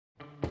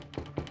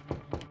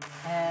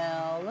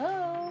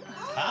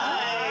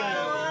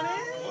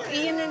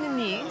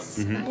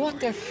parents bought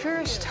their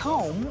first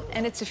home,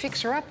 and it's a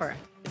fixer-upper.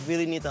 It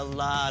really needs a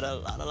lot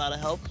of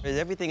help.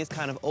 Everything is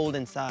kind of old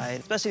inside,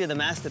 especially the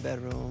master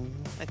bedroom.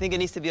 I think it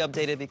needs to be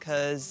updated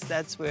because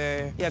that's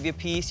where you have your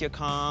peace, your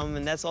calm,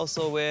 and that's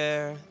also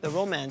where the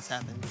romance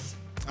happens.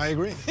 I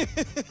agree.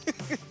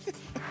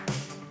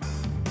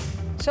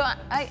 So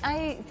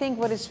I think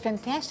what is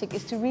fantastic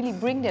is to really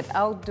bring that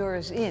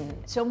outdoors in.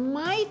 So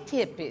my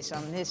tip is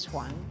on this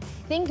one,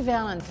 think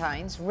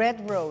Valentine's,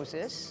 red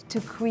roses, to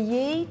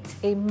create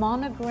a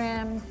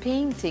monogram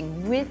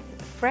painting with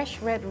fresh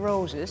red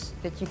roses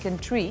that you can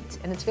treat,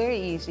 and it's very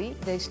easy.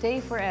 They stay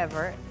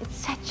forever. It's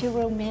such a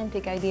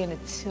romantic idea, and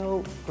it's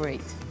so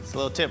great. It's a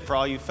little tip for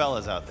all you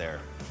fellas out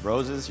there.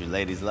 Roses, your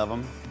ladies love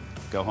them.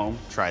 Go home,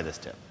 try this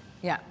tip.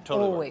 Yeah,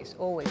 Totally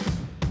always.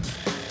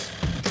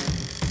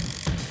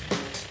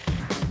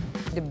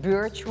 The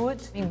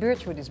birchwood. I mean,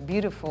 birchwood is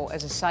beautiful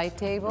as a side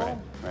table.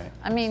 Right.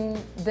 I mean,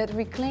 that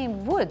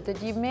reclaimed wood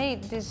that you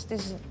made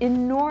this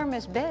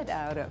enormous bed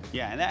out of.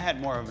 Yeah, and that had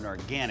more of an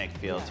organic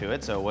feel to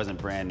it, so it wasn't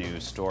brand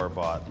new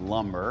store-bought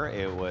lumber.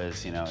 It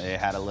was, you know, it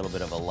had a little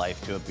bit of a life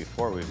to it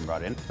before we even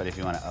brought it in. But if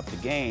you want to up the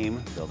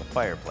game, build a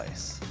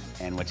fireplace.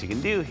 And what you can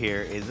do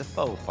here is a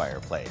faux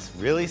fireplace.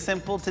 Really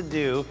simple to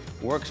do,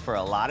 works for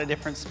a lot of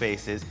different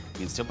spaces. You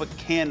can still put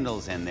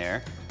candles in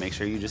there. Make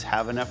sure you just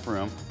have enough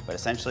room, but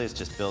essentially it's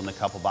just building a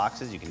couple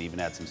boxes. You can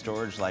even add some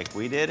storage like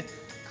we did.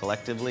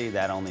 Collectively,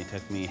 that only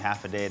took me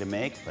half a day to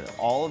make, but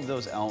all of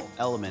those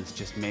elements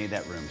just made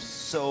that room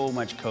so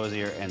much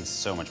cozier and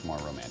so much more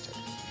romantic.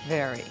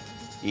 Very.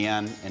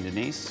 Eon and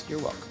Deniece, you're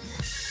welcome.